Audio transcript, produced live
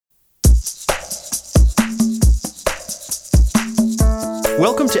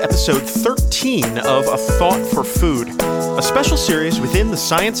Welcome to episode 13 of A Thought for Food, a special series within the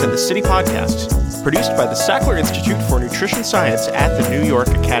Science and the City podcast, produced by the Sackler Institute for Nutrition Science at the New York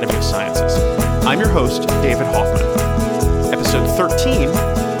Academy of Sciences. I'm your host, David Hoffman. Episode 13,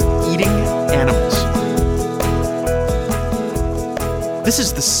 Eating Animals. This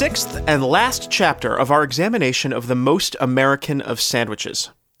is the sixth and last chapter of our examination of the most American of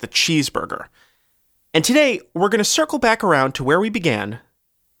sandwiches, the cheeseburger. And today, we're going to circle back around to where we began,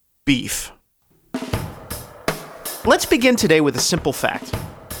 beef. Let's begin today with a simple fact.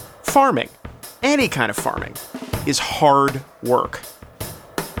 Farming, any kind of farming, is hard work.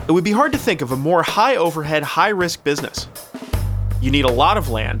 It would be hard to think of a more high-overhead, high-risk business. You need a lot of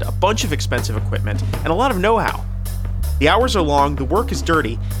land, a bunch of expensive equipment, and a lot of know-how. The hours are long, the work is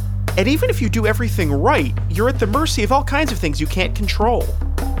dirty, and even if you do everything right, you're at the mercy of all kinds of things you can't control.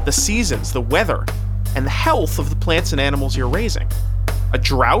 The seasons, the weather, and the health of the plants and animals you're raising. A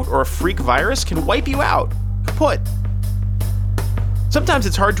drought or a freak virus can wipe you out. Kaput. Sometimes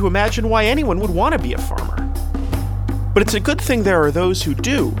it's hard to imagine why anyone would want to be a farmer. But it's a good thing there are those who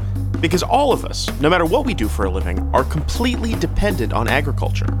do, because all of us, no matter what we do for a living, are completely dependent on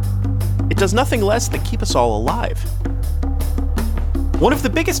agriculture. It does nothing less than keep us all alive. One of the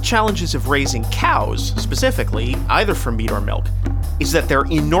biggest challenges of raising cows, specifically, either for meat or milk, is that they're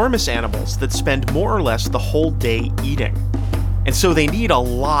enormous animals that spend more or less the whole day eating. And so they need a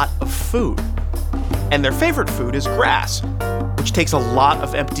lot of food. And their favorite food is grass, which takes a lot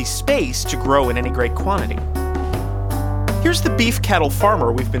of empty space to grow in any great quantity. Here's the beef cattle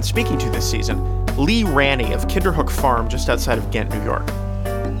farmer we've been speaking to this season, Lee Ranney of Kinderhook Farm just outside of Ghent, New York.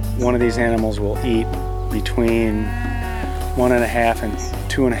 One of these animals will eat between 1.5% and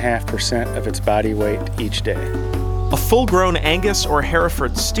 2.5% of its body weight each day. A full-grown Angus or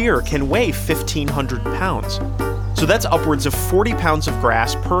Hereford steer can weigh 1,500 pounds. So that's upwards of 40 pounds of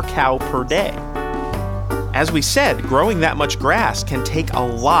grass per cow per day. As we said, growing that much grass can take a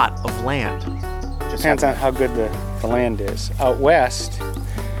lot of land. Depends on how good the land is. Out west,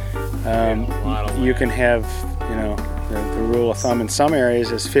 you can have, the rule of thumb in some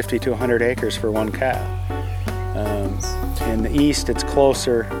areas is 50 to 100 acres for one cow. In the east, it's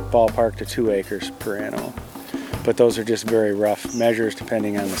closer, ballpark, to 2 acres per animal. But those are just very rough measures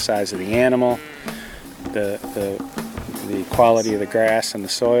depending on the size of the animal, the quality of the grass and the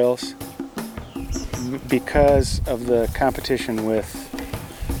soils. Because of the competition with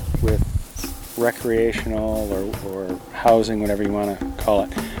recreational or housing, whatever you want to call it,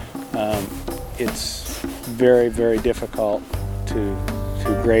 it's very, very difficult to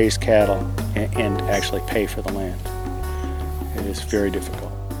graze cattle and actually pay for the land. It is very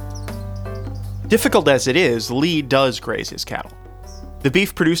difficult. Difficult as it is, Lee does graze his cattle. The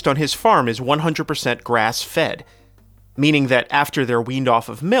beef produced on his farm is 100% grass-fed, meaning that after they're weaned off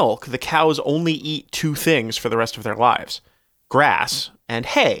of milk, the cows only eat two things for the rest of their lives: grass and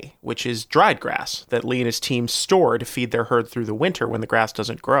hay, which is dried grass that Lee and his team store to feed their herd through the winter when the grass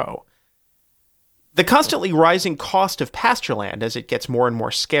doesn't grow. The constantly rising cost of pasture land as it gets more and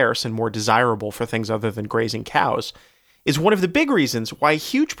more scarce and more desirable for things other than grazing cows is one of the big reasons why a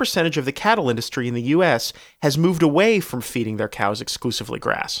huge percentage of the cattle industry in the U.S. has moved away from feeding their cows exclusively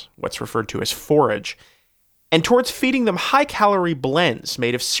grass, what's referred to as forage, and towards feeding them high-calorie blends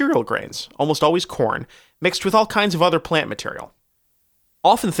made of cereal grains, almost always corn, mixed with all kinds of other plant material.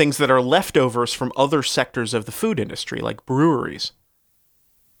 Often things that are leftovers from other sectors of the food industry, like breweries.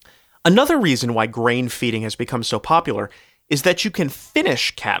 Another reason why grain feeding has become so popular is that you can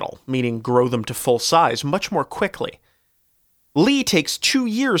finish cattle, meaning grow them to full size, much more quickly. Lee takes 2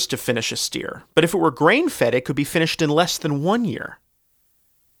 years to finish a steer, but if it were grain-fed, it could be finished in less than 1 year.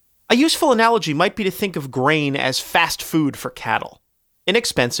 A useful analogy might be to think of grain as fast food for cattle.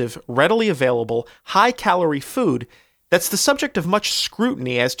 Inexpensive, readily available, high-calorie food that's the subject of much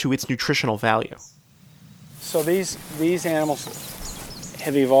scrutiny as to its nutritional value. So these animals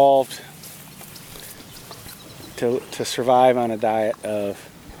have evolved to survive on a diet of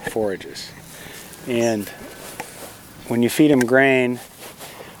forages. And when you feed them grain,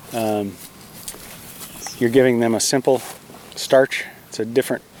 you're giving them a simple starch. It's a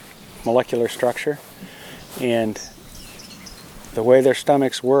different molecular structure. And the way their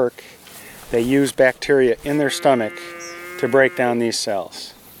stomachs work, they use bacteria in their stomach to break down these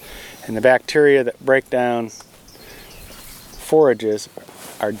cells. And the bacteria that break down forages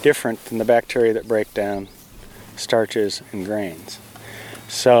are different than the bacteria that break down starches and grains.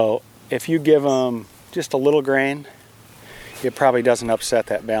 So if you give them just a little grain, it probably doesn't upset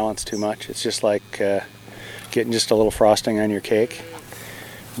that balance too much. It's just like getting just a little frosting on your cake.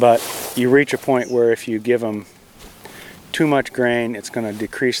 But you reach a point where if you give them too much grain, it's going to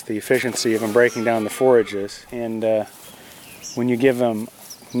decrease the efficiency of them breaking down the forages. And when you give them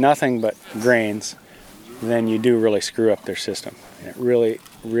nothing but grains, then you do really screw up their system. And it really,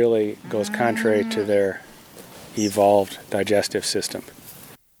 really goes contrary to their evolved digestive system.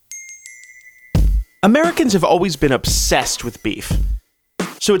 Americans have always been obsessed with beef.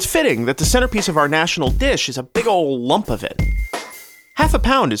 So it's fitting that the centerpiece of our national dish is a big old lump of it. Half a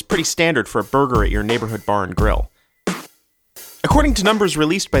pound is pretty standard for a burger at your neighborhood bar and grill. According to numbers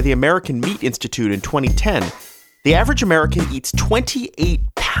released by the American Meat Institute in 2010, the average American eats 28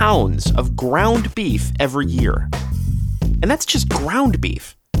 pounds of ground beef every year. And that's just ground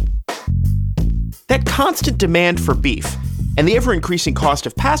beef. That constant demand for beef and the ever-increasing cost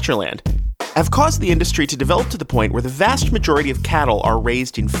of pastureland have caused the industry to develop to the point where the vast majority of cattle are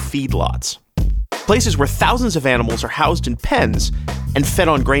raised in feedlots, places where thousands of animals are housed in pens and fed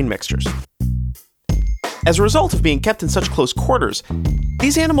on grain mixtures. As a result of being kept in such close quarters,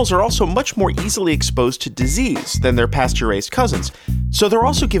 these animals are also much more easily exposed to disease than their pasture-raised cousins, so they're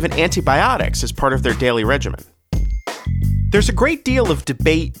also given antibiotics as part of their daily regimen. There's a great deal of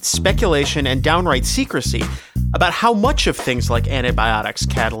debate, speculation, and downright secrecy about how much of things like antibiotics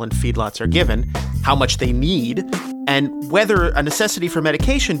cattle and feedlots are given, how much they need, and whether a necessity for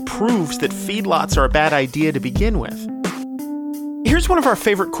medication proves that feedlots are a bad idea to begin with. Here's one of our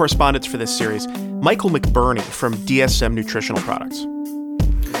favorite correspondents for this series, Michael McBurney from DSM Nutritional Products.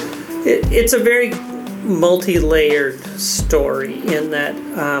 It's a very multi-layered story in that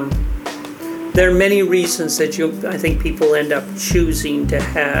there are many reasons that I think people end up choosing to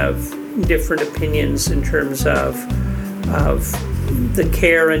have different opinions in terms of the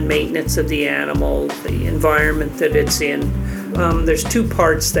care and maintenance of the animal, the environment that it's in. There's two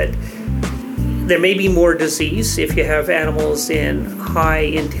parts that there may be more disease if you have animals in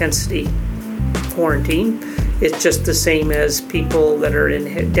high-intensity quarantine. It's just the same as people that are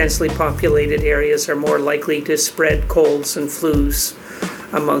in densely populated areas are more likely to spread colds and flus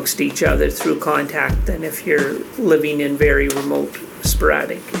amongst each other through contact than if you're living in very remote,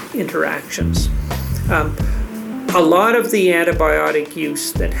 sporadic interactions. A lot of the antibiotic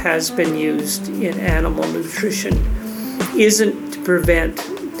use that has been used in animal nutrition isn't to prevent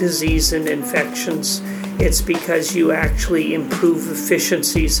disease and infections. It's because you actually improve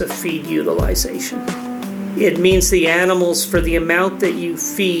efficiencies of feed utilization. It means the animals, for the amount that you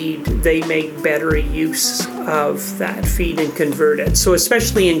feed, they make better use of that feed and convert it. So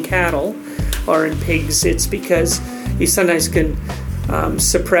especially in cattle or in pigs, it's because you sometimes can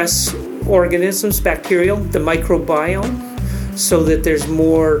suppress organisms, bacterial, the microbiome, so that there's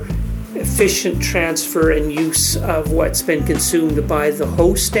more efficient transfer and use of what's been consumed by the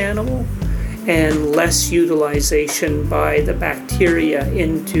host animal and less utilization by the bacteria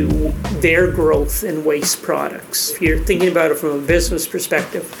into their growth and waste products. If you're thinking about it from a business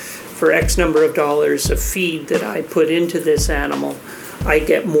perspective, for X number of dollars of feed that I put into this animal, I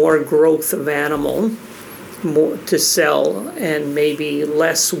get more growth of animal more to sell and maybe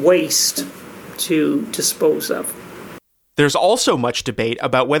less waste to dispose of. There's also much debate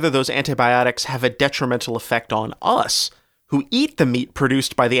about whether those antibiotics have a detrimental effect on us, who eat the meat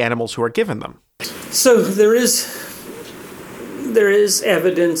produced by the animals who are given them. So there is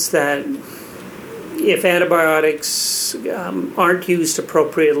evidence that if antibiotics aren't used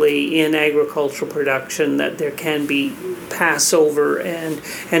appropriately in agricultural production, that there can be passover, and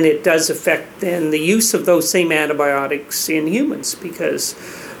it does affect then the use of those same antibiotics in humans because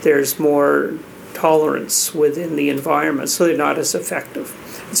there's more tolerance within the environment, so they're not as effective.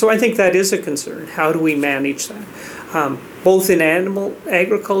 So I think that is a concern. How do we manage that? Both in animal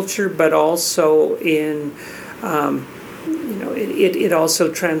agriculture, but also in, it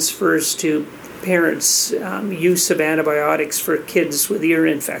also transfers to parents' use of antibiotics for kids with ear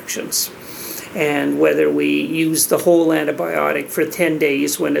infections, and whether we use the whole antibiotic for 10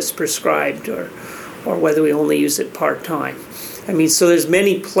 days when it's prescribed, or whether we only use it part-time. I mean, so there's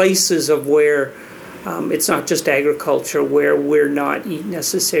many places of where it's not just agriculture where we're not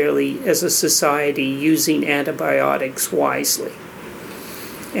necessarily, as a society, using antibiotics wisely.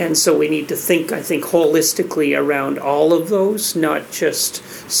 And so we need to think, I think, holistically around all of those, not just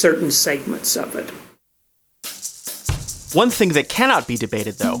certain segments of it. One thing that cannot be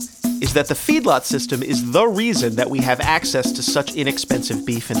debated, though, is that the feedlot system is the reason that we have access to such inexpensive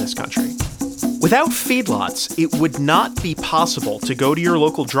beef in this country. Without feedlots, it would not be possible to go to your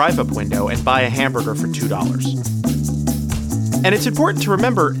local drive-up window and buy a hamburger for $2. And it's important to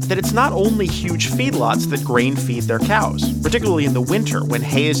remember that it's not only huge feedlots that grain feed their cows, particularly in the winter when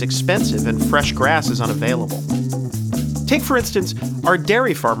hay is expensive and fresh grass is unavailable. Take, for instance, our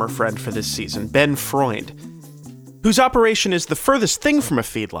dairy farmer friend for this season, Ben Freund. whose operation is the furthest thing from a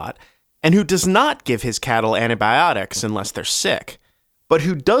feedlot, and who does not give his cattle antibiotics unless they're sick, but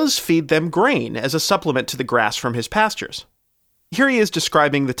who does feed them grain as a supplement to the grass from his pastures. Here he is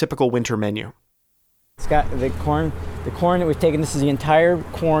describing the typical winter menu. It's got the corn that we've taken. This is the entire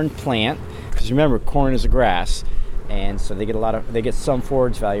corn plant, because remember, corn is a grass, and so they get some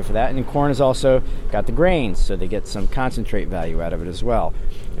forage value for that. And then corn has also got the grains, so they get some concentrate value out of it as well.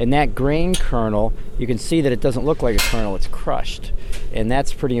 And that grain kernel, you can see that it doesn't look like a kernel, it's crushed. And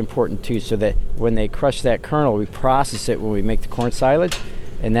that's pretty important too, so that when they crush that kernel, we process it when we make the corn silage,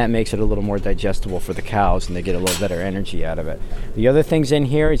 and that makes it a little more digestible for the cows, and they get a little better energy out of it. The other things in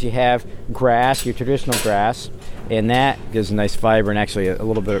here is you have grass, your traditional grass, and that gives a nice fiber and actually a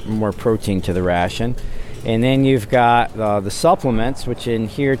little bit more protein to the ration. And then you've got the supplements, which in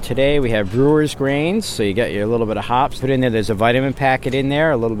here today we have brewer's grains, so you got your little bit of hops put in there. There's a vitamin packet in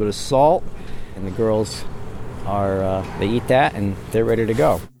there, a little bit of salt, and the girls they eat that and they're ready to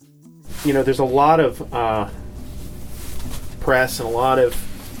go. You know, there's a lot of press and a lot of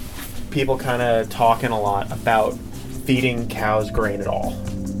people kind of talking a lot about feeding cows grain at all.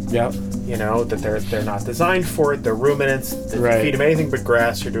 Yep. You know, that they're not designed for it, they're ruminants, if right. you feed them anything but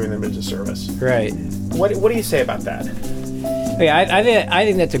grass, you're doing them a disservice. Right. What do you say about that? Yeah, I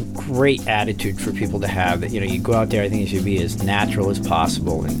think that's a great attitude for people to have, that, you know, you go out there, I think you should be as natural as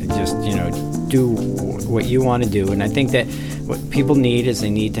possible and just, you know, do what you want to do. And I think that what people need is they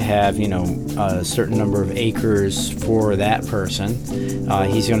need to have, you know, a certain number of acres for that person.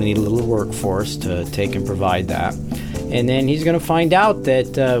 He's going to need a little workforce to take and provide that. And then he's going to find out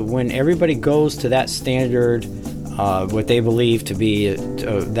that when everybody goes to that standard, what they believe to be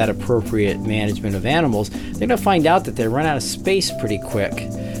that appropriate management of animals, they're going to find out that they run out of space pretty quick.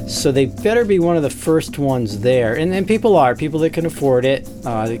 So they better be one of the first ones there. And then people that can afford it,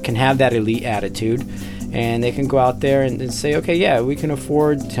 that can have that elite attitude, and they can go out there and say, okay, yeah, we can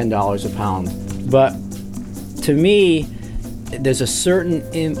afford $10 a pound. But to me, there's a certain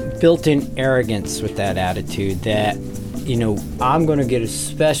built-in arrogance with that attitude that, you know, I'm going to get a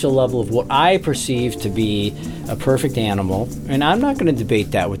special level of what I perceive to be a perfect animal, and I'm not going to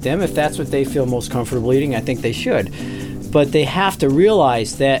debate that with them. If that's what they feel most comfortable eating, I think they should. But they have to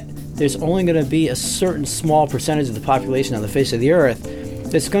realize that there's only going to be a certain small percentage of the population on the face of the earth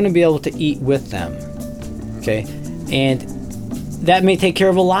that's going to be able to eat with them. Okay? And that may take care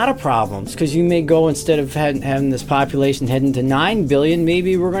of a lot of problems, because you may go, instead of having this population heading to 9 billion,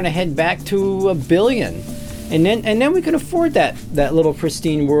 maybe we're going to head back to 1 billion. And then we can afford that little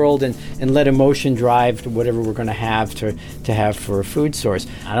pristine world and let emotion drive to whatever we're going to have for a food source.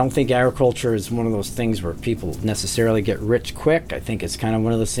 I don't think agriculture is one of those things where people necessarily get rich quick. I think it's kind of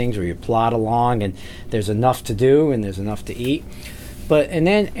one of those things where you plod along and there's enough to do and there's enough to eat. And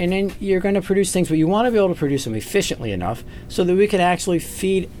then you're going to produce things, but you want to be able to produce them efficiently enough so that we can actually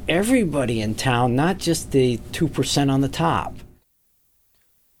feed everybody in town, not just the 2% on the top.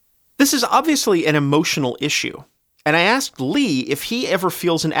 This is obviously an emotional issue, and I asked Lee if he ever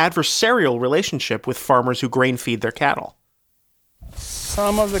feels an adversarial relationship with farmers who grain feed their cattle.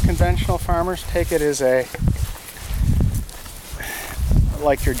 Some of the conventional farmers take it as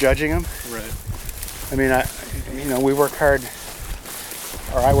like you're judging them. Right. I mean, we work hard,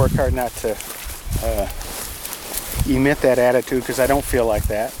 or I work hard not to emit that attitude, because I don't feel like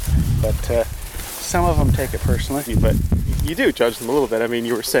that. But some of them take it personally. But you do judge them a little bit. I mean,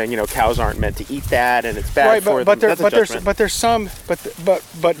 you were saying, you know, cows aren't meant to eat that, and it's bad for them.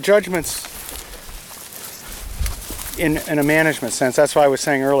 But judgments in a management sense. That's why I was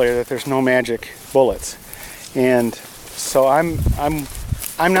saying earlier that there's no magic bullets, and so I'm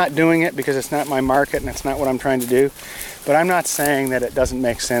not doing it because it's not my market and it's not what I'm trying to do. But I'm not saying that it doesn't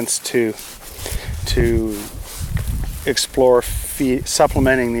make sense to explore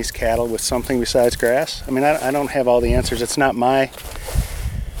supplementing these cattle with something besides grass. I mean, I don't have all the answers. It's not my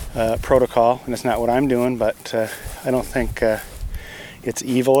protocol, and it's not what I'm doing, but I don't think it's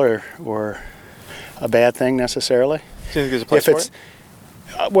evil or a bad thing necessarily. Do you think there's a place for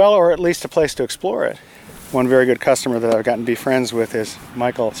it? Well, or at least a place to explore it. One very good customer that I've gotten to be friends with is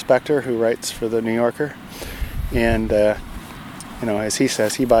Michael Spector, who writes for the New Yorker. And, as he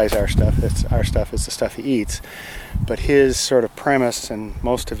says, he buys our stuff. Our stuff is the stuff he eats. But his sort of premise in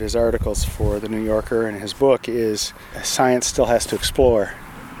most of his articles for the New Yorker and his book is science still has to explore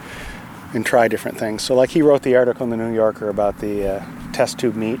and try different things. So like he wrote the article in the New Yorker about the test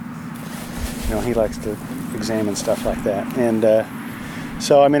tube meat. You know, he likes to examine stuff like that. And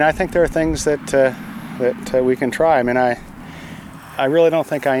so, I mean, I think there are things that we can try. I mean, I really don't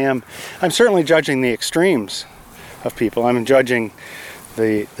think I am. I'm certainly judging the extremes of people. I'm judging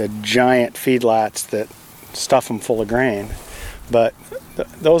the giant feedlots that stuff them full of grain. But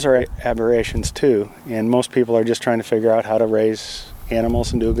those are aberrations too, and most people are just trying to figure out how to raise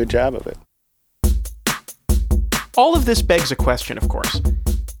animals and do a good job of it. All of this begs a question, of course.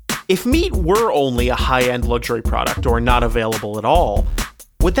 If meat were only a high-end luxury product or not available at all,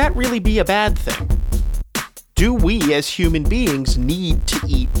 would that really be a bad thing? Do we as human beings need to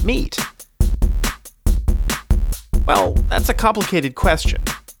eat meat? Well, that's a complicated question.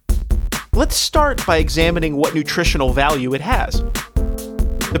 Let's start by examining what nutritional value it has.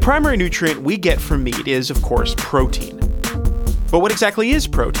 The primary nutrient we get from meat is, of course, protein. But what exactly is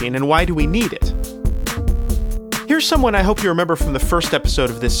protein, and why do we need it? Here's someone I hope you remember from the first episode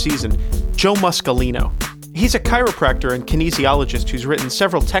of this season, Joe Muscolino. He's a chiropractor and kinesiologist who's written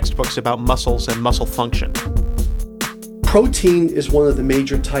several textbooks about muscles and muscle function. Protein is one of the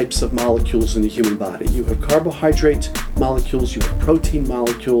major types of molecules in the human body. You have carbohydrate molecules, you have protein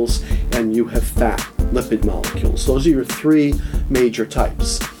molecules, and you have fat, lipid molecules. Those are your three major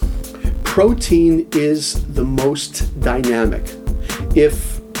types. Protein is the most dynamic.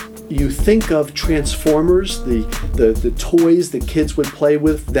 If you think of Transformers, the toys that kids would play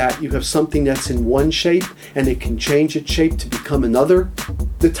with, that you have something that's in one shape and it can change its shape to become another.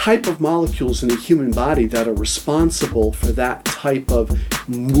 The type of molecules in the human body that are responsible for that type of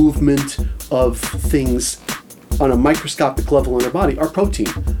movement of things on a microscopic level in our body are protein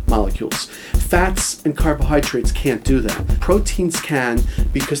molecules. Fats and carbohydrates can't do that. Proteins can,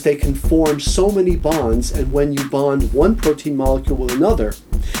 because they can form so many bonds, and when you bond one protein molecule with another,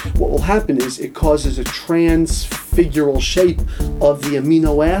 what will happen is it causes a transfigural shape of the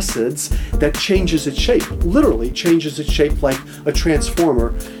amino acids that changes its shape, literally changes its shape, like a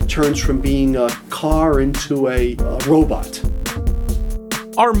transformer turns from being a car into a robot.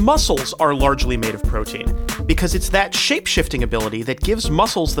 Our muscles are largely made of protein because it's that shape-shifting ability that gives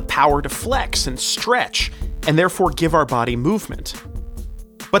muscles the power to flex and stretch and therefore give our body movement.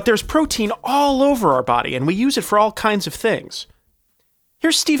 But there's protein all over our body, and we use it for all kinds of things.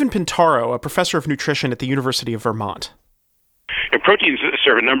 Here's Stephen Pintauro, a professor of nutrition at the University of Vermont. Proteins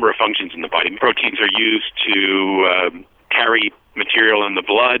serve a number of functions in the body. Proteins are used to carry material in the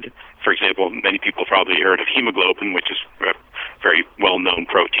blood. For example, many people probably heard of hemoglobin, which is a very well-known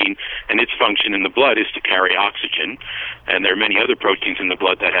protein, and its function in the blood is to carry oxygen. And there are many other proteins in the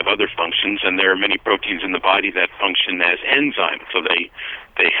blood that have other functions, and there are many proteins in the body that function as enzymes, so they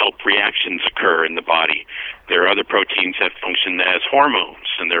help reactions occur in the body. There are other proteins that function as hormones,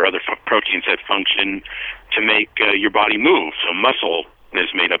 and there are other proteins that function to make your body move. So muscle is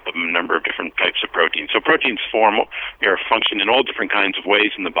made up of a number of different types of proteins. So proteins function in all different kinds of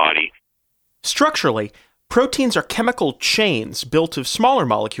ways in the body. Structurally, proteins are chemical chains built of smaller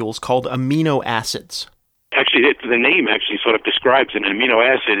molecules called amino acids. Actually, the name actually sort of describes it. An amino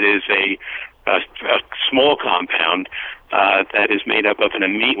acid is a small compound that is made up of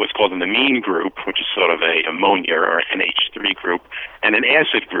what's called an amine group, which is sort of a ammonia or NH3 group, and an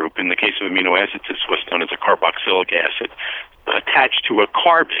acid group. In the case of amino acids, it's what's known as a carboxylic acid, attached to a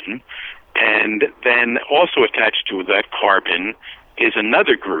carbon, and then also attached to that carbon is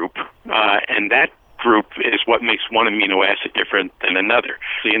another group, and that group is what makes one amino acid different than another.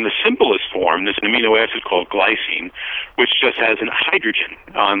 So in the simplest form, there's an amino acid called glycine, which just has an hydrogen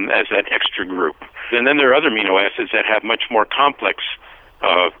as that extra group. And then there are other amino acids that have much more complex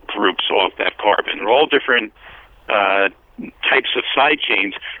groups off that carbon. They're all different types of side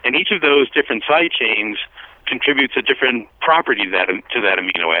chains, and each of those different side chains contributes a different property to that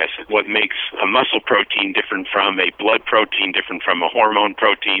amino acid. What makes a muscle protein different from a blood protein, different from a hormone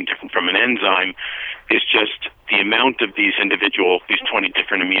protein, different from an enzyme, is just the amount of these 20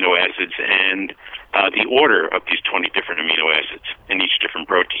 different amino acids and the order of these 20 different amino acids in each different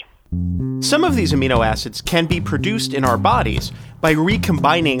protein. Some of these amino acids can be produced in our bodies by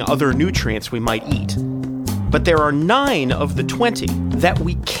recombining other nutrients we might eat. But there are 9 of the 20 that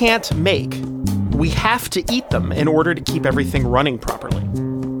we can't make. We have to eat them in order to keep everything running properly.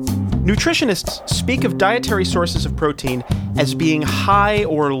 Nutritionists speak of dietary sources of protein as being high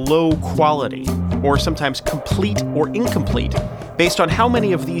or low quality, or sometimes complete or incomplete, based on how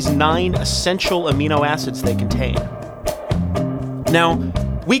many of these 9 essential amino acids they contain. Now,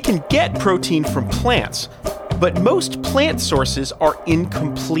 we can get protein from plants, but most plant sources are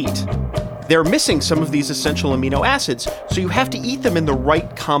incomplete. They're missing some of these essential amino acids, so you have to eat them in the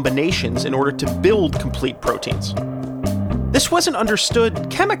right combinations in order to build complete proteins. This wasn't understood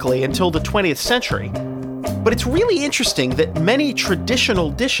chemically until the 20th century, but it's really interesting that many traditional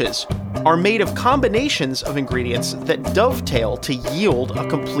dishes are made of combinations of ingredients that dovetail to yield a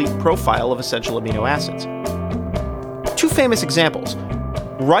complete profile of essential amino acids. 2 famous examples.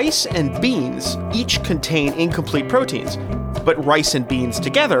 Rice and beans each contain incomplete proteins, but rice and beans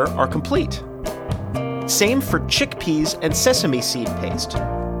together are complete. Same for chickpeas and sesame seed paste.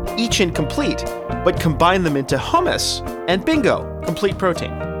 Each incomplete, but combine them into hummus, and bingo, complete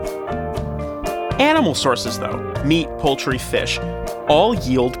protein. Animal sources, though, meat, poultry, fish, all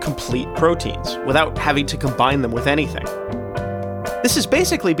yield complete proteins without having to combine them with anything. This is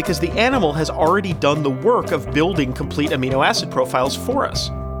basically because the animal has already done the work of building complete amino acid profiles for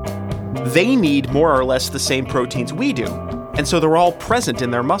us. They need more or less the same proteins we do, and so they're all present in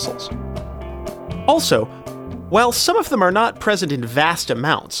their muscles. Also, while some of them are not present in vast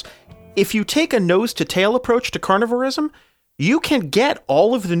amounts, if you take a nose-to-tail approach to carnivorism, you can get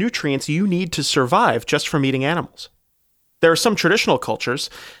all of the nutrients you need to survive just from eating animals. There are some traditional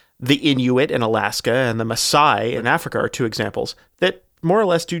cultures, the Inuit in Alaska and the Maasai in Africa are two examples, that more or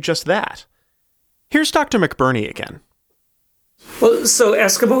less do just that. Here's Dr. McBurney again. Well, so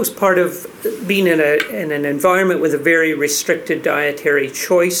Eskimos, part of being in an environment with a very restricted dietary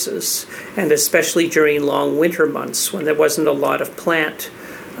choices, and especially during long winter months when there wasn't a lot of plant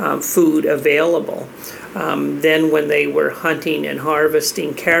food available. Then when they were hunting and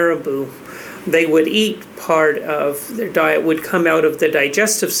harvesting caribou, they would eat part of their diet would come out of the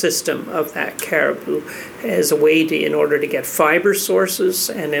digestive system of that caribou as a way to, in order to get fiber sources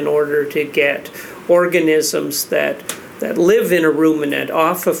and in order to get organisms that live in a ruminant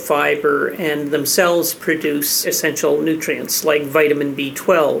off of fiber and themselves produce essential nutrients like vitamin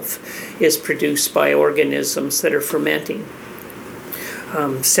B12 is produced by organisms that are fermenting.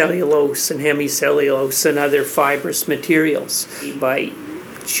 Cellulose and hemicellulose and other fibrous materials. By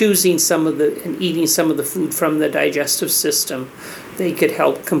choosing and eating some of the food from the digestive system, they could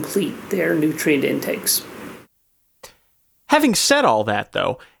help complete their nutrient intakes. Having said all that,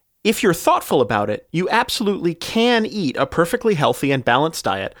 though, if you're thoughtful about it, you absolutely can eat a perfectly healthy and balanced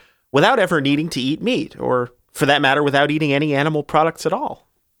diet without ever needing to eat meat, or, for that matter, without eating any animal products at all.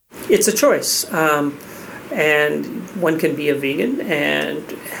 It's a choice. And one can be a vegan and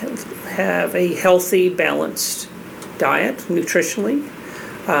have a healthy, balanced diet nutritionally.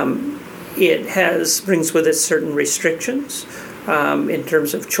 It brings with it certain restrictions in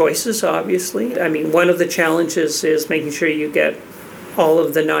terms of choices, obviously. I mean, one of the challenges is making sure you get all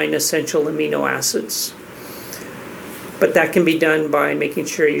of the 9 essential amino acids. But that can be done by making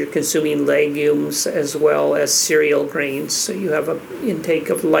sure you're consuming legumes as well as cereal grains, so you have an intake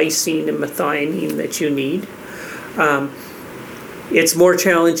of lysine and methionine that you need. It's more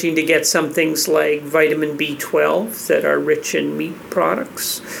challenging to get some things like vitamin B12 that are rich in meat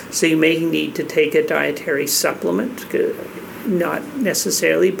products, so you may need to take a dietary supplement, not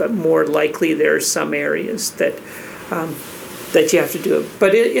necessarily, but more likely there are some areas that you have to do it.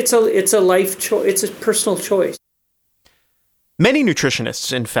 But it's a life choice. It's a personal choice. Many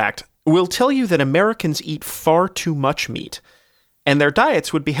nutritionists, in fact, will tell you that Americans eat far too much meat, and their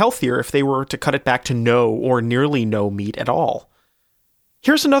diets would be healthier if they were to cut it back to no or nearly no meat at all.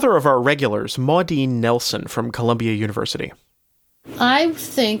 Here's another of our regulars, Maudene Nelson from Columbia University. I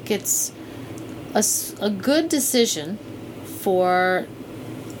think it's a good decision for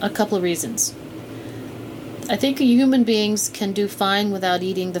a couple of reasons. I think human beings can do fine without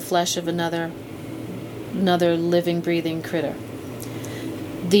eating the flesh of another living, breathing critter.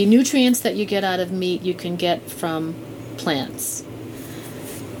 The nutrients that you get out of meat you can get from plants.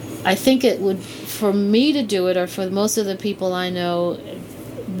 I think it would, for me to do it, or for most of the people I know,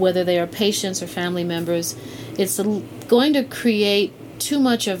 whether they are patients or family members, it's going to create too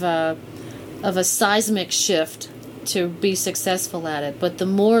much of a seismic shift to be successful at it. But the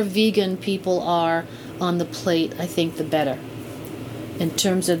more vegan people are on the plate, I think the better. In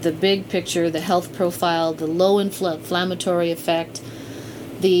terms of the big picture, the health profile, the low inflammatory effect,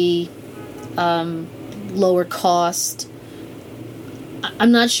 the lower cost.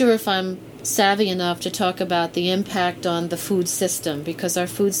 I'm not sure if I'm savvy enough to talk about the impact on the food system, because our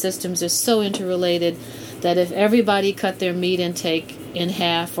food systems are so interrelated that if everybody cut their meat intake in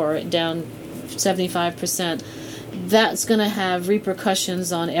half or down 75%, that's going to have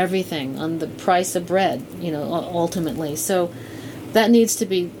repercussions on everything, on the price of bread, ultimately. So that needs to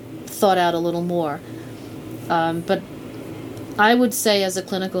be thought out a little more. But I would say, as a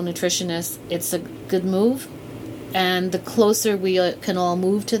clinical nutritionist, it's a good move. And the closer we can all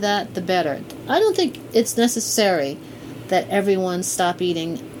move to that, the better. I don't think it's necessary that everyone stop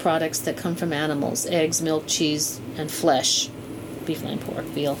eating products that come from animals: eggs, milk, cheese, and flesh, beef, lamb, pork,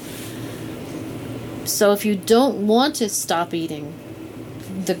 veal. So if you don't want to stop eating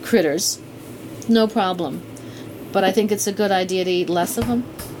the critters, no problem. But I think it's a good idea to eat less of them.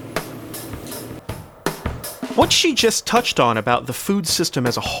 What she just touched on about the food system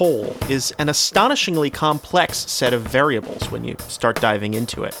as a whole is an astonishingly complex set of variables when you start diving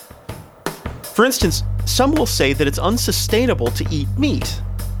into it. For instance, some will say that it's unsustainable to eat meat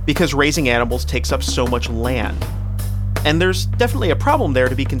because raising animals takes up so much land. And there's definitely a problem there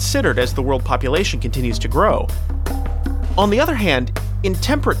to be considered as the world population continues to grow. On the other hand, in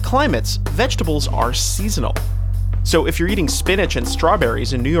temperate climates, vegetables are seasonal. So if you're eating spinach and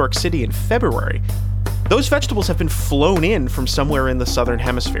strawberries in New York City in February, those vegetables have been flown in from somewhere in the southern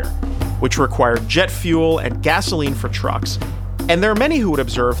hemisphere, which required jet fuel and gasoline for trucks. And there are many who would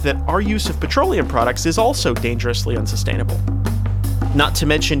observe that our use of petroleum products is also dangerously unsustainable. Not to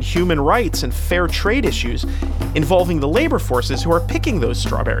mention human rights and fair trade issues involving the labor forces who are picking those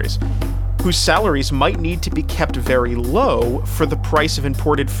strawberries, whose salaries might need to be kept very low for the price of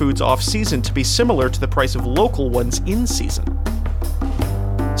imported foods off-season to be similar to the price of local ones in-season.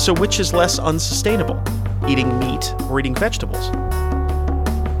 So which is less unsustainable, eating meat or eating vegetables?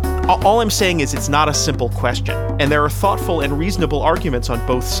 All I'm saying is it's not a simple question, and there are thoughtful and reasonable arguments on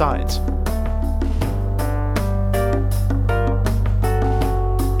both sides.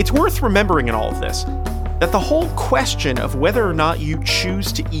 It's worth remembering in all of this that the whole question of whether or not you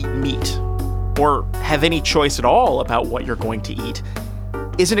choose to eat meat, or have any choice at all about what you're going to eat,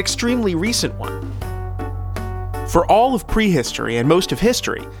 is an extremely recent one. For all of prehistory and most of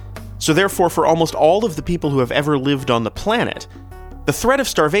history, so therefore for almost all of the people who have ever lived on the planet, the threat of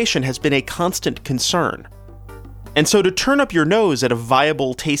starvation has been a constant concern. And so to turn up your nose at a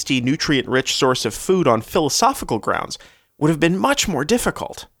viable, tasty, nutrient-rich source of food on philosophical grounds would have been much more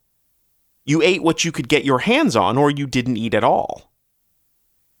difficult. You ate what you could get your hands on, or you didn't eat at all.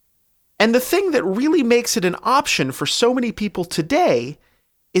 And the thing that really makes it an option for so many people today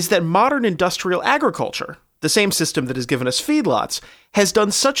is that modern industrial agriculture, the same system that has given us feedlots, has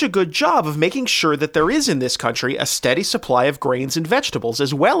done such a good job of making sure that there is in this country a steady supply of grains and vegetables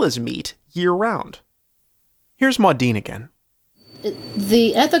as well as meat year-round. Here's Maudene again.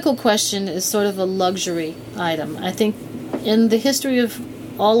 The ethical question is sort of a luxury item. I think in the history of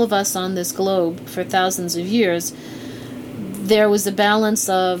all of us on this globe for thousands of years, there was a balance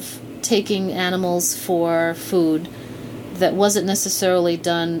of taking animals for food that wasn't necessarily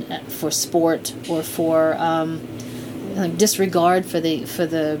done for sport or for disregard for the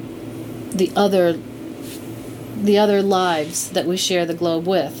other lives that we share the globe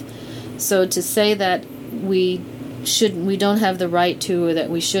with. So to say that we don't have the right to, or that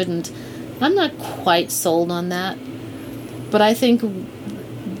we shouldn't, I'm not quite sold on that. But I think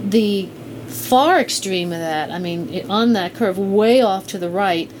the far extreme of that, on that curve, way off to the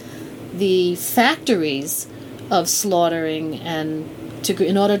right, the factories of slaughtering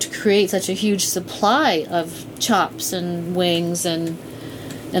in order to create such a huge supply of chops and wings and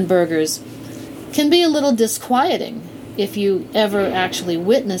burgers can be a little disquieting if you ever actually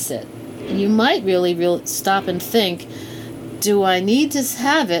witness it. You might really stop and think, do I need to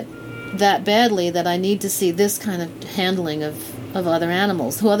have it that badly that I need to see this kind of handling of other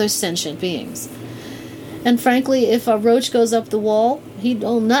animals, other sentient beings? And frankly, if a roach goes up the wall,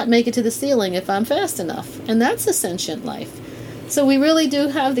 he'll not make it to the ceiling if I'm fast enough. And that's a sentient life. So we really do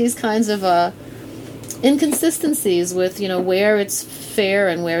have these kinds of inconsistencies with, where it's fair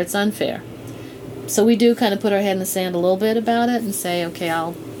and where it's unfair. So we do kind of put our head in the sand a little bit about it and say, okay,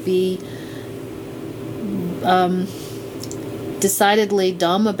 I'll be decidedly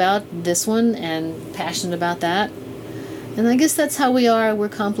dumb about this one and passionate about that. And I guess that's how we are. We're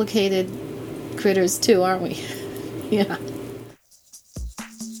complicated critters too, aren't we? Yeah.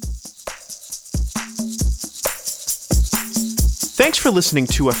 Thanks for listening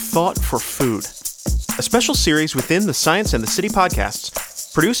to A Thought for Food, a special series within the Science and the City podcasts,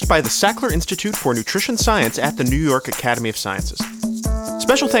 produced by the Sackler Institute for Nutrition Science at the New York Academy of Sciences.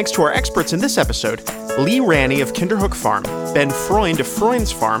 Special thanks to our experts in this episode, Lee Ranney of Kinderhook Farm, Ben Freund of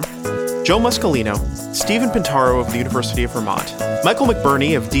Freund's Farm, Joe Muscolino, Stephen Pintauro of the University of Vermont, Michael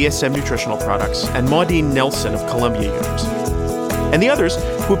McBurney of DSM Nutritional Products, and Maudene Nelson of Columbia University. And the others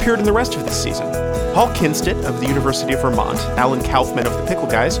who appeared in the rest of this season: Paul Kinstedt of the University of Vermont, Alan Kaufman of the Pickle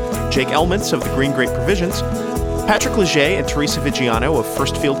Guys, Jake Elmans of the Green Grape Provisions, Patrick Leger and Teresa Vigiano of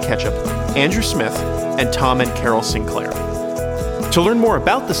First Field Ketchup, Andrew Smith, and Tom and Carol Sinclair. To learn more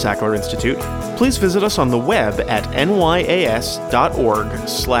about the Sackler Institute, please visit us on the web at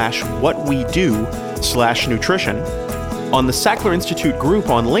nyas.org/whatwedo/nutrition, on the Sackler Institute group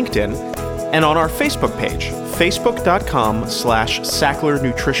on LinkedIn, and on our Facebook page, facebook.com/Sackler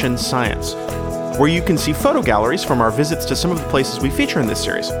Nutrition Science, where you can see photo galleries from our visits to some of the places we feature in this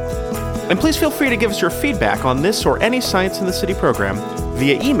series. And please feel free to give us your feedback on this or any Science in the City program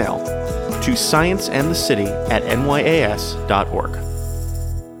via email to scienceandthecity@nyas.org.